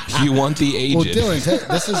 you want the agent. Well, Dylan,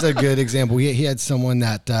 this is a good example. He had someone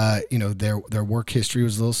that their work history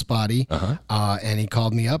was a little spotty, and he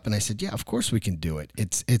called me up, and I said, "Yeah, of course we can do it.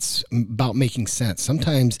 It's about making sense.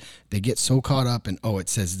 Sometimes they get so caught up in it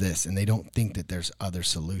says this." this, and they don't think that there's other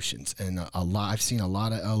solutions. And I've seen a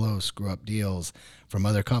lot of LOs screw up deals from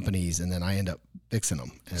other companies, and then I end up fixing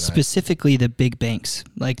them. And specifically the big banks.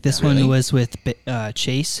 Like this one was with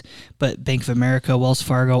Chase, but Bank of America, Wells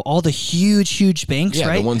Fargo, all the huge banks,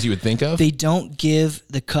 right? The ones you would think of. They don't give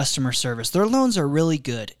the customer service. Their loans are really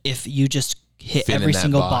good if you just hit every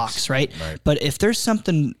single box, right? But if there's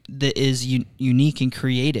something that is unique and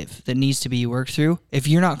creative that needs to be worked through, if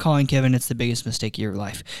you're not calling Kevin, it's the biggest mistake of your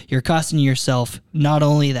life. You're costing yourself not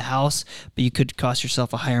only the house, but you could cost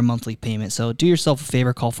yourself a higher monthly payment. So do yourself a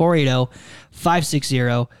favor, call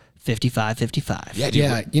 480-560-5555. Yeah,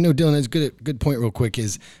 Dylan, that's good point real quick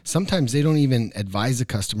is sometimes they don't even advise the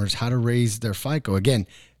customers how to raise their FICO. Again,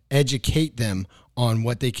 educate them on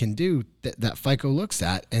what they can do that FICO looks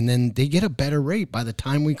at, and then they get a better rate by the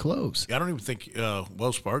time we close. I don't even think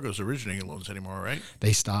Wells Fargo's originating loans anymore, right?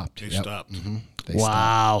 They stopped. They stopped. Mm-hmm.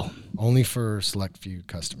 Wow. Only for a select few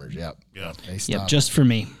customers. Yep. Yeah. They stopped. Yep, just for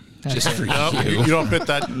me. Just for you don't fit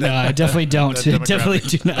that. No, I definitely don't. Definitely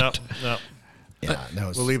do not. No. Yeah,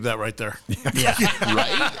 no, we'll leave that right there. Yeah.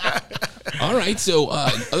 Right. All right. So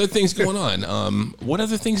other things going on. What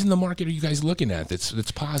other things in the market are you guys looking at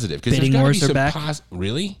that's positive? Because Bidding wars are back.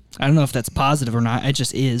 Really? I don't know if that's positive or not. It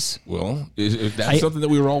just is. Well, if that's something that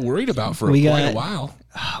we were all worried about for quite a while.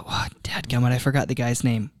 Oh, dadgummit, I forgot the guy's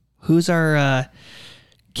name. Who's our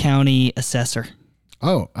county assessor?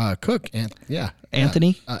 Oh, Cook.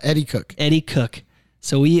 Anthony? Eddie Cook. Eddie Cook.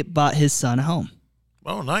 So we bought his son a home.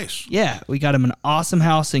 Oh, nice. Yeah, we got him an awesome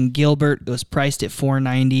house in Gilbert. It was priced at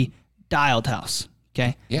 $490, dialed house.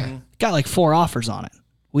 Okay. Yeah. Got like 4 offers on it.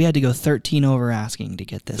 We had to go 13 over asking to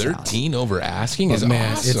get this 13 over asking is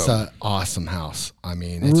man, awesome. It's an awesome house. I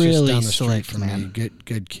mean, it's really just down the street from man. me.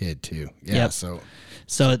 Good kid too. Yeah. Yep.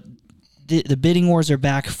 So the bidding wars are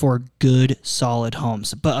back for good, solid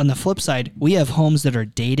homes. But on the flip side, we have homes that are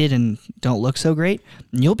dated and don't look so great,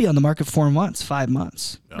 and you'll be on the market 4 months, 5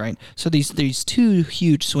 months, right? So these 2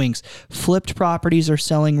 huge swings. Flipped properties are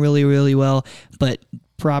selling really, really well, but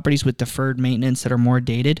properties with deferred maintenance that are more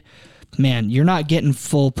dated, man, you're not getting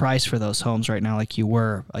full price for those homes right now like you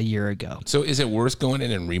were a year ago. So is it worth going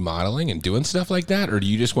in and remodeling and doing stuff like that, or do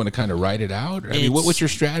you just want to kind of write it out? I mean, what's your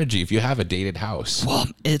strategy if you have a dated house? Well,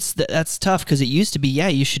 that's tough because it used to be,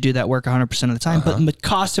 you should do that work 100% of the time, but the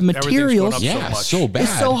cost of materials so bad.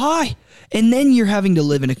 It's so high. And then you're having to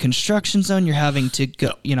live in a construction zone. You're having to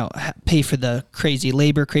go, pay for the crazy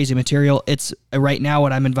labor, crazy material. It's right now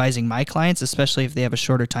what I'm advising my clients, especially if they have a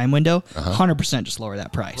shorter time window, 100% just lower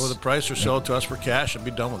that price. Lower the price or sell it to us for cash and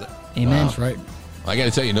be done with it. Amen. That's right. I got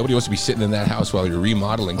to tell you, nobody wants to be sitting in that house while you're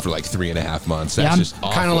remodeling for like 3.5 months. That's just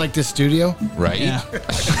awful. Kind of like this studio. Right? Yeah.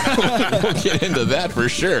 We'll get into that for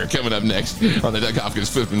sure coming up next on the Doug Hopkins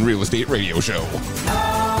Flippin' Real Estate Radio Show.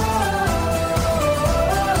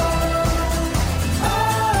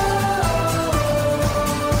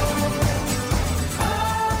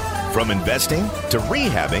 From investing to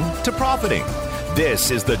rehabbing to profiting, this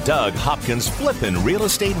is the Doug Hopkins Flippin' Real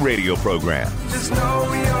Estate Radio Program. Just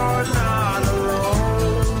know you're not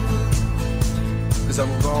alone, 'cause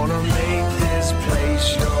I'm gonna make this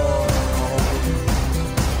place your home.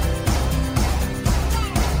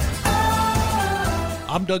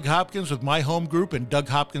 I'm Doug Hopkins with My Home Group and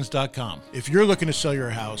DougHopkins.com. If you're looking to sell your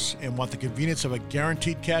house and want the convenience of a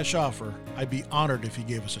guaranteed cash offer, I'd be honored if you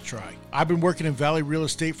gave us a try. I've been working in Valley real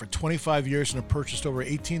estate for 25 years and have purchased over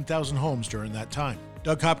 18,000 homes during that time.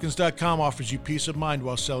 DougHopkins.com offers you peace of mind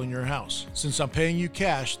while selling your house. Since I'm paying you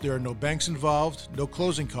cash, there are no banks involved, no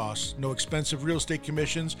closing costs, no expensive real estate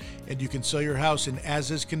commissions, and you can sell your house in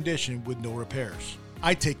as-is condition with no repairs.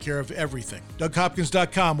 I take care of everything.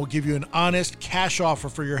 DougHopkins.com will give you an honest cash offer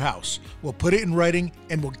for your house. We'll put it in writing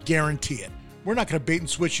and we'll guarantee it. We're not going to bait and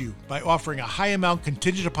switch you by offering a high amount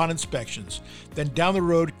contingent upon inspections. Then down the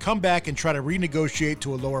road, come back and try to renegotiate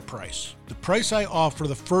to a lower price. The price I offer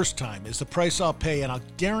the first time is the price I'll pay, and I'll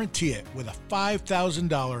guarantee it with a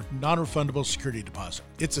 $5,000 non-refundable security deposit.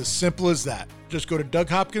 It's as simple as that. Just go to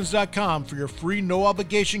DougHopkins.com for your free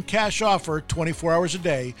no-obligation cash offer 24 hours a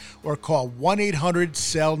day, or call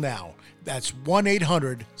 1-800-SELL-NOW. That's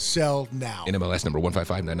 1-800-SELL-NOW. NMLS number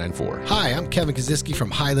 155994. Hi, I'm Kevin Kaziski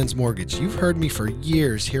from Highlands Mortgage. You've heard me for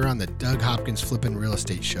years here on the Doug Hopkins Flippin' Real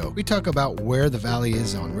Estate Show. We talk about where the valley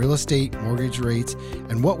is on real estate, mortgage rates,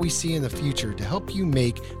 and what we see in the future to help you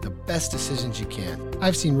make the best decisions you can.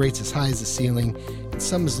 I've seen rates as high as the ceiling and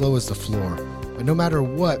some as low as the floor. But no matter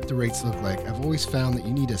what the rates look like, I've always found that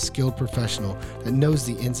you need a skilled professional that knows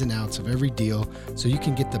the ins and outs of every deal so you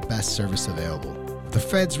can get the best service available. With the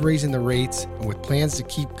feds raising the rates and with plans to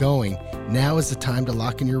keep going, now is the time to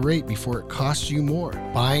lock in your rate before it costs you more.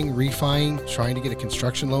 Buying, refining, trying to get a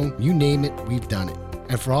construction loan, you name it, we've done it.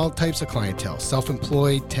 And for all types of clientele,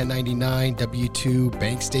 self-employed, 1099, W-2,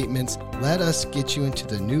 bank statements, let us get you into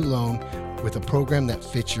the new loan with a program that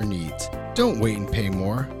fits your needs. Don't wait and pay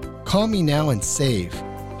more. Call me now and save.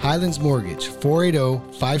 Highlands Mortgage,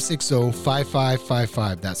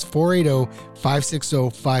 480-560-5555. That's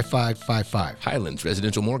 480-560-5555. Highlands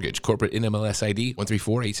Residential Mortgage, corporate NMLS ID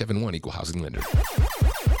 134871, equal housing lender.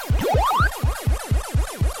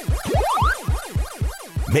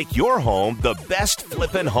 Make your home the best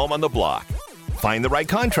flippin' home on the block. Find the right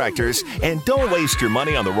contractors and don't waste your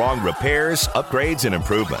money on the wrong repairs, upgrades, and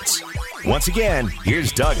improvements. Once again,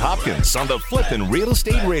 here's Doug Hopkins on the Flippin' Real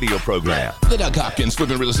Estate Radio program. The Doug Hopkins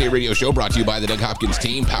Flippin' Real Estate Radio Show brought to you by the Doug Hopkins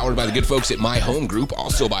team, powered by the good folks at My Home Group,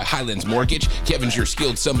 also by Highlands Mortgage. Kevin's your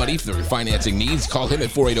skilled somebody for their financing needs. Call him at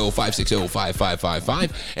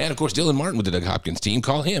 480-560-5555. And, of course, Dylan Martin with the Doug Hopkins team.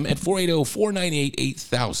 Call him at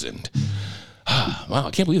 480-498-8000. Wow,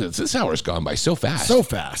 I can't believe that this hour's gone by so fast. So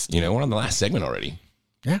fast. You know, we're on the last segment already.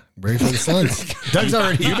 Yeah, ready for the Suns. Doug's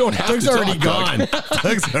already. You don't have Doug's to already talk, gone.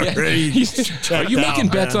 Doug's already. Are you making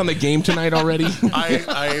bets on the game tonight already?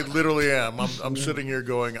 I literally am. I'm sitting here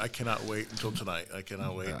going, I cannot wait until tonight. I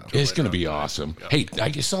cannot wait. It's going to be awesome. Yeah. Hey, I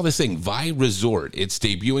just saw this thing, Vi Resort. It's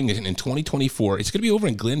debuting in 2024. It's going to be over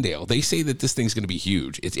in Glendale. They say that this thing's going to be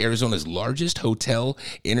huge. It's Arizona's largest hotel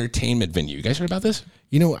entertainment venue. You guys heard about this?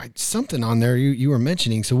 You know, something on there you were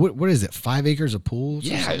mentioning. So what is it, 5 acres of pools?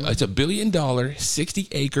 Yeah, it's $1 billion,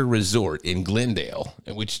 60-acre resort in Glendale,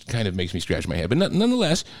 which kind of makes me scratch my head. But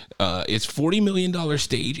nonetheless, it's $40 million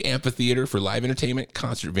stage amphitheater for live entertainment,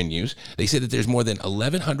 concert venues. They said that there's more than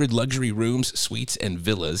 1,100 luxury rooms, suites, and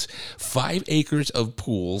villas, 5 acres of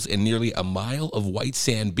pools, and nearly a mile of white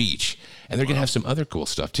sand beach. And they're going to have some other cool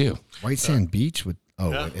stuff, too. White sand beach with... Oh,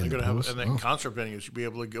 yeah, they're going to have, and then concert venues. You'll be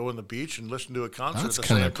able to go on the beach and listen to a concert at the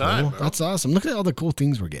same time. Cool. That's awesome. Look at all the cool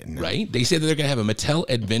things we're getting now. Right? They said that they're going to have a Mattel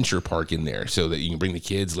Adventure Park in there so that you can bring the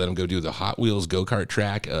kids, let them go do the Hot Wheels go-kart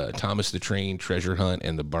track, Thomas the Train treasure hunt,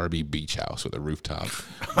 and the Barbie beach house with a rooftop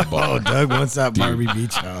bar. Oh, Doug wants that Barbie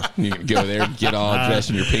beach house. You can go there, get all dressed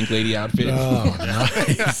in your pink lady outfit. Oh,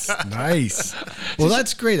 nice. Nice. Well,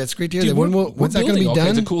 that's great. That's great to hear. Dude, when's that going to be all done?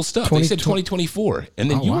 Kinds of cool stuff. They said 2024. And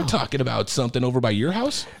then you were talking about something over by your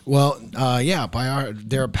house? Well, yeah,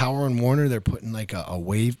 they're Power and Warner. They're putting like a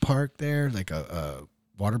wave park there, like a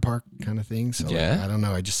water park kind of thing. So I don't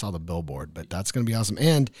know. I just saw the billboard, but that's going to be awesome.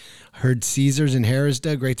 And heard Caesars and Harris,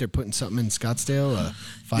 Doug, right? They're putting something in Scottsdale, a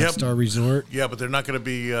 5-star resort. Yeah, but they're not going to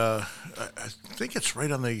be. I think it's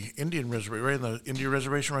right on the Indian reservation, right on the Indian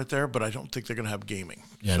reservation right there. But I don't think they're going to have gaming.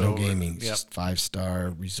 Yeah, so, no gaming. Just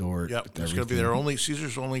 5-star resort. Yeah, it's going to be their only.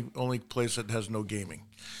 Caesars only place that has no gaming.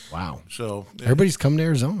 Wow. So everybody's coming to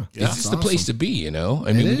Arizona. Yeah. This is the place to be, you know?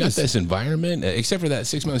 I mean, we got this environment, except for that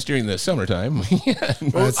 6 months during the summertime.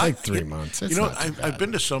 Well, it's like 3 months. It's I've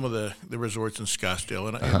been to some of the resorts in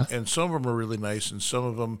Scottsdale, and some of them are really nice, and some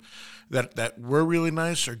of them that were really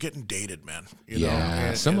nice are getting dated, man. You know?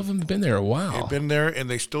 And some of them have been there a while. They've been there, and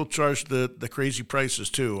they still charge the crazy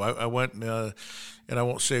prices, too. I went, and I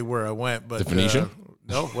won't say where I went, but... The Phoenician?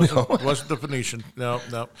 No, it wasn't the Phoenician. No.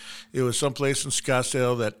 It was someplace in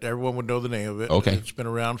Scottsdale that everyone would know the name of it. Okay. It's been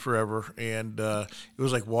around forever. And it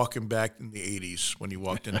was like walking back in the 80s when you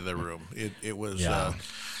walked into the room. It was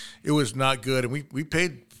not good. And we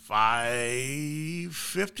paid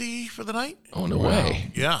 $550 for the night. Oh, no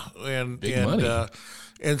way. Yeah. Big money.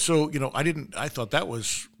 And so, you know, I thought that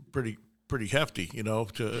was pretty hefty, you know.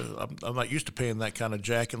 I'm not used to paying that kind of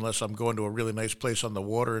jack unless I'm going to a really nice place on the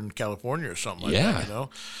water in California or something like that, you know.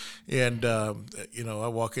 And you know, I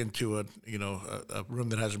walk into a room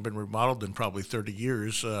that hasn't been remodeled in probably 30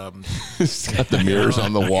 years. It's got the mirrors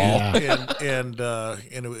on the wall, and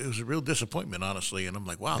it was a real disappointment, honestly. And I'm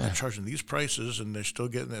like, wow, they're charging these prices, and they're still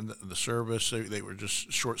getting the service. They were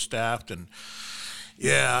just short staffed and.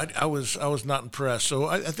 Yeah, I was not impressed. So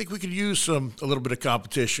I think we could use a little bit of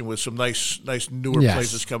competition with some nice newer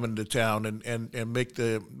places coming into town and make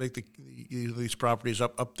these properties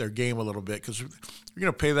up their game a little bit, because you're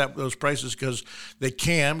going to pay those prices because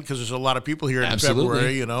there's a lot of people here in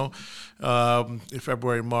February. You know, in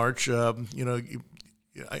February, March. You know,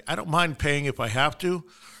 I don't mind paying if I have to.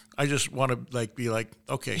 I just want to be like,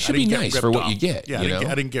 okay, it should be nice for what you get. Yeah,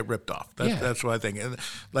 I didn't get ripped off. That's what I think. And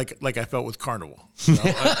like I felt with Carnival.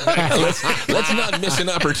 Let's not miss an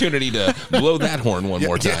opportunity to blow that horn one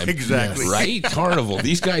more time. Exactly. Right? Carnival.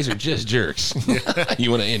 These guys are just jerks.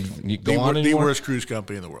 You want to go on anymore? The worst cruise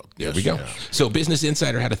company in the world. There we go. Yeah. So Business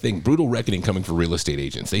Insider had a thing, brutal reckoning coming for real estate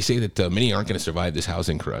agents. They say that many aren't going to survive this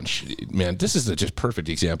housing crunch. Man, this is a just perfect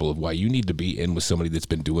example of why you need to be in with somebody that's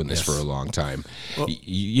been doing this for a long time. Well,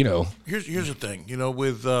 Here's the thing,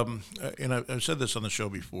 with and I've said this on the show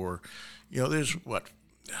before, there's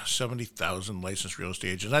 70,000 licensed real estate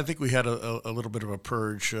agents. I think we had a little bit of a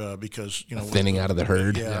purge because thinning out of the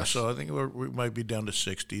herd. Yeah, yes. So I think we might be down to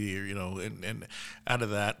 60, or and out of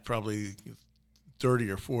that probably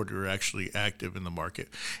 30 or 40 are actually active in the market.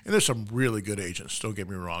 And there's some really good agents. Don't get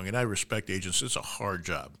me wrong, and I respect agents. It's a hard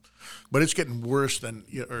job. But it's getting worse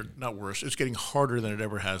or not worse. It's getting harder than it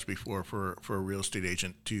ever has before for a real estate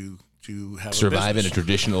agent to have survive in a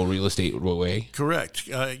traditional real estate way. Correct.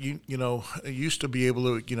 You used to be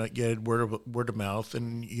able to get word of mouth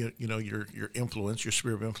and your influence, your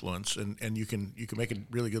sphere of influence, and you can make a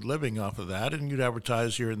really good living off of that. And you'd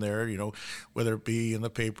advertise here and there, whether it be in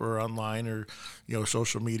the paper or online or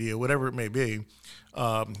social media, whatever it may be.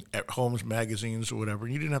 At homes, magazines, or whatever.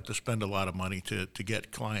 You didn't have to spend a lot of money to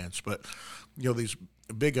get clients, but these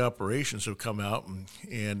big operations have come out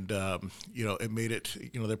and it made it.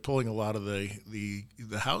 They're pulling a lot of the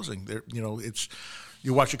housing. They're it's.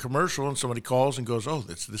 You watch a commercial and somebody calls and goes, "Oh,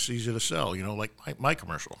 this is easy to sell." Like my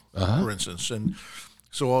commercial, for instance, and.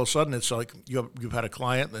 So all of a sudden, it's like you've had a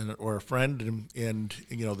client or a friend, and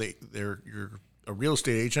you're a real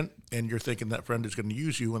estate agent, and you're thinking that friend is going to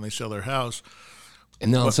use you when they sell their house.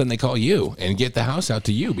 And then all of a sudden they call you and get the house out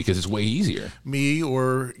to you because it's way easier. Me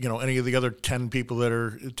or, any of the other 10 people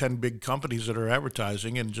 10 big companies that are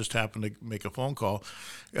advertising and just happen to make a phone call,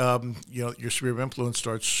 your sphere of influence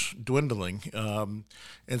starts dwindling.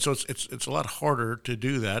 And so it's a lot harder to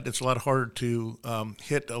do that. It's a lot harder to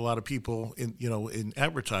hit a lot of people in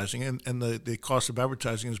advertising. And the cost of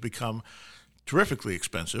advertising has become terrifically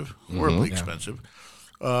expensive, horribly expensive.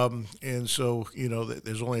 And so,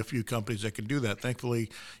 there's only a few companies that can do that.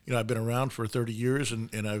 Thankfully, I've been around for 30 years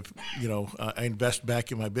and I've, I invest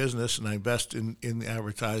back in my business and I invest in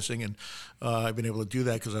advertising and I've been able to do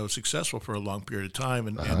that because I was successful for a long period of time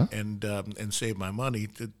and save my money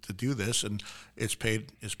to do this. And it's paid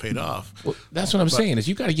off. Well, that's what I'm saying is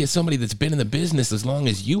you got to get somebody that's been in the business as long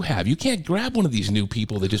as you have. You can't grab one of these new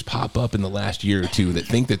people that just pop up in the last year or two that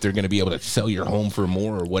think that they're going to be able to sell your home for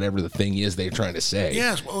more or whatever the thing is they're trying to say.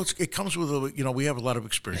 Yes, well, it comes with we have a lot of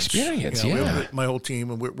experience. Yeah. My whole team,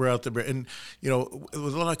 and we're out there, and with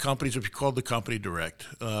a lot of companies, if you call the company direct.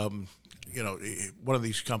 One of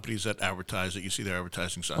these companies that advertise that you see their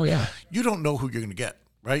advertising sign. Oh yeah, you don't know who you're going to get.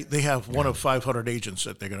 Right? They have one of 500 agents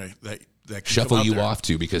that they're going to that can shuffle you off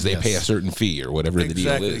to because they pay a certain fee or whatever the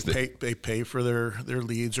deal is. They pay for their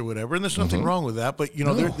leads or whatever, and there's nothing wrong with that. But you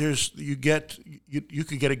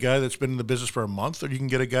could get a guy that's been in the business for a month, or you can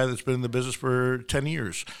get a guy that's been in the business for 10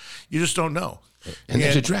 years. You just don't know. And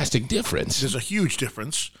there's a drastic difference. There's a huge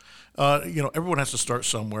difference. Everyone has to start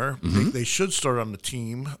somewhere. They should start on the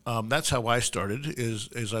team. That's how I started.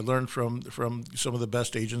 Is I learned from some of the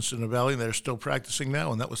best agents in the Valley, and they're still practicing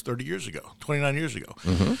now. And that was 30 years ago, 29 years ago.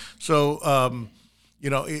 So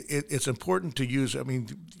it's important to use. I mean,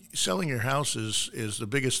 selling your house is the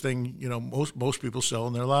biggest thing. Most people sell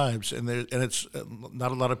in their lives, and it's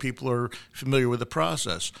not a lot of people are familiar with the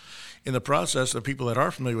process. In the process, the people that are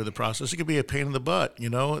familiar with the process, it can be a pain in the butt.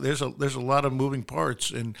 There's a lot of moving parts,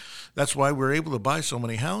 and that's why we're able to buy so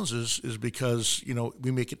many houses is because we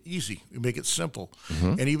make it easy, we make it simple,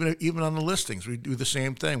 and even on the listings, we do the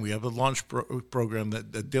same thing. We have a launch program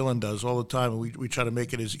that Dylan does all the time, and we try to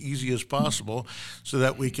make it as easy as possible so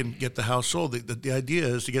that we can get the house sold. The idea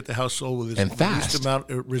is to get the house sold with as least amount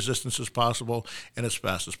of resistance as possible and as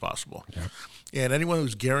fast as possible. Yeah. And anyone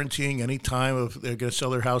who's guaranteeing any time of they're going to sell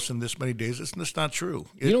their house in this many days, it's not true.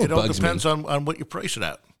 It all depends on what you price it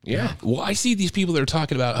at. Yeah. Well, I see these people that are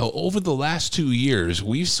talking about how over the last 2 years,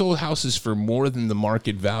 we've sold houses for more than the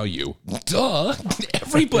market value. Duh.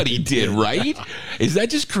 Everybody did, right? Is that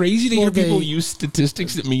just crazy to hear people use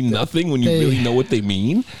statistics that mean nothing when you really know what they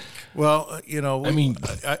mean? Well,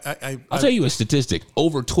 I'll tell you a statistic: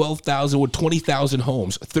 over 12,000 or 20,000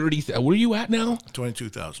 homes. 30. Where are you at now?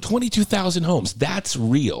 22,000. 22,000 homes. That's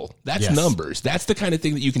real. That's numbers. That's the kind of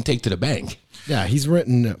thing that you can take to the bank. Yeah, he's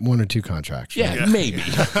written 1 or 2 contracts. Right? Yeah, maybe.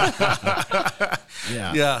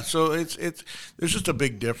 Yeah. So it's there's just a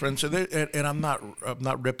big difference, and I'm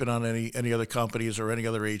not ripping on any other companies or any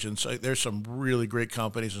other agents. There's some really great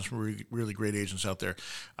companies and some really great agents out there.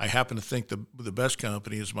 I happen to think the best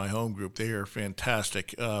company is my home group. They are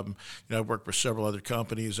fantastic. I've worked for several other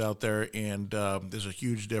companies out there, and there's a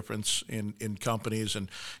huge difference in companies and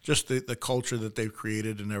just the culture that they've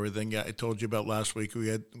created and everything. Yeah, I told you about last week. We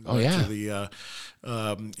went to the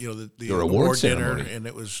award dinner, and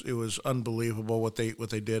it was unbelievable what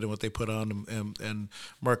they did and what they put on, and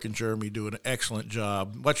Mark and Jeremy do an excellent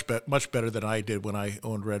job, much better than I did when I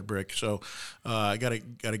owned Red Brick. So I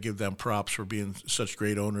gotta give them props for being such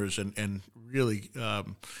great owners and really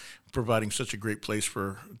providing such a great place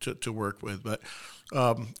to work with. But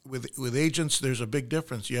with agents, there's a big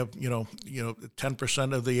difference. You have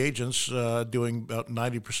 10% of the agents doing about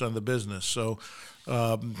 90% of the business. So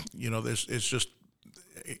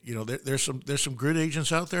there's some good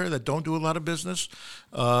agents out there that don't do a lot of business.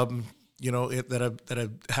 That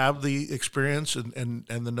have the experience and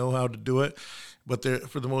the know-how to do it, but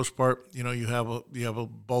for the most part, you have a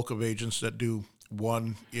bulk of agents that do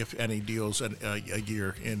one, if any, deals a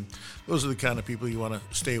year, and those are the kind of people you want to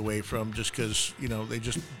stay away from, just because they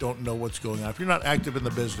just don't know what's going on. If you're not active in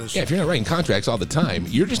the business, if you're not writing contracts all the time,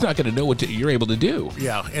 you're just not going to know what you're able to do.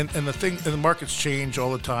 Yeah, and the markets change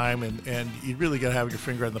all the time, and you really got to have your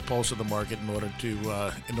finger on the pulse of the market in order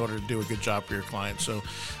to do a good job for your clients. So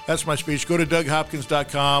that's my speech. Go to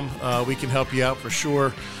DougHopkins.com. We can help you out for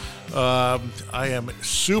sure. I am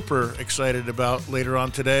super excited about later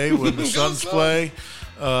on today when the Suns play,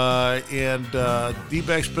 and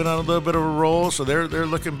D-back's been on a little bit of a roll, so they're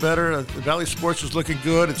looking better. Valley Sports is looking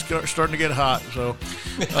good. It's starting to get hot, so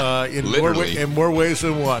in more ways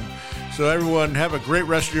than one. So everyone, have a great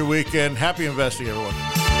rest of your weekend. Happy investing, everyone.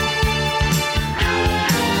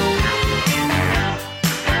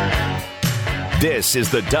 This is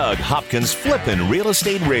the Doug Hopkins Flippin' Real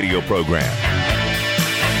Estate Radio Program.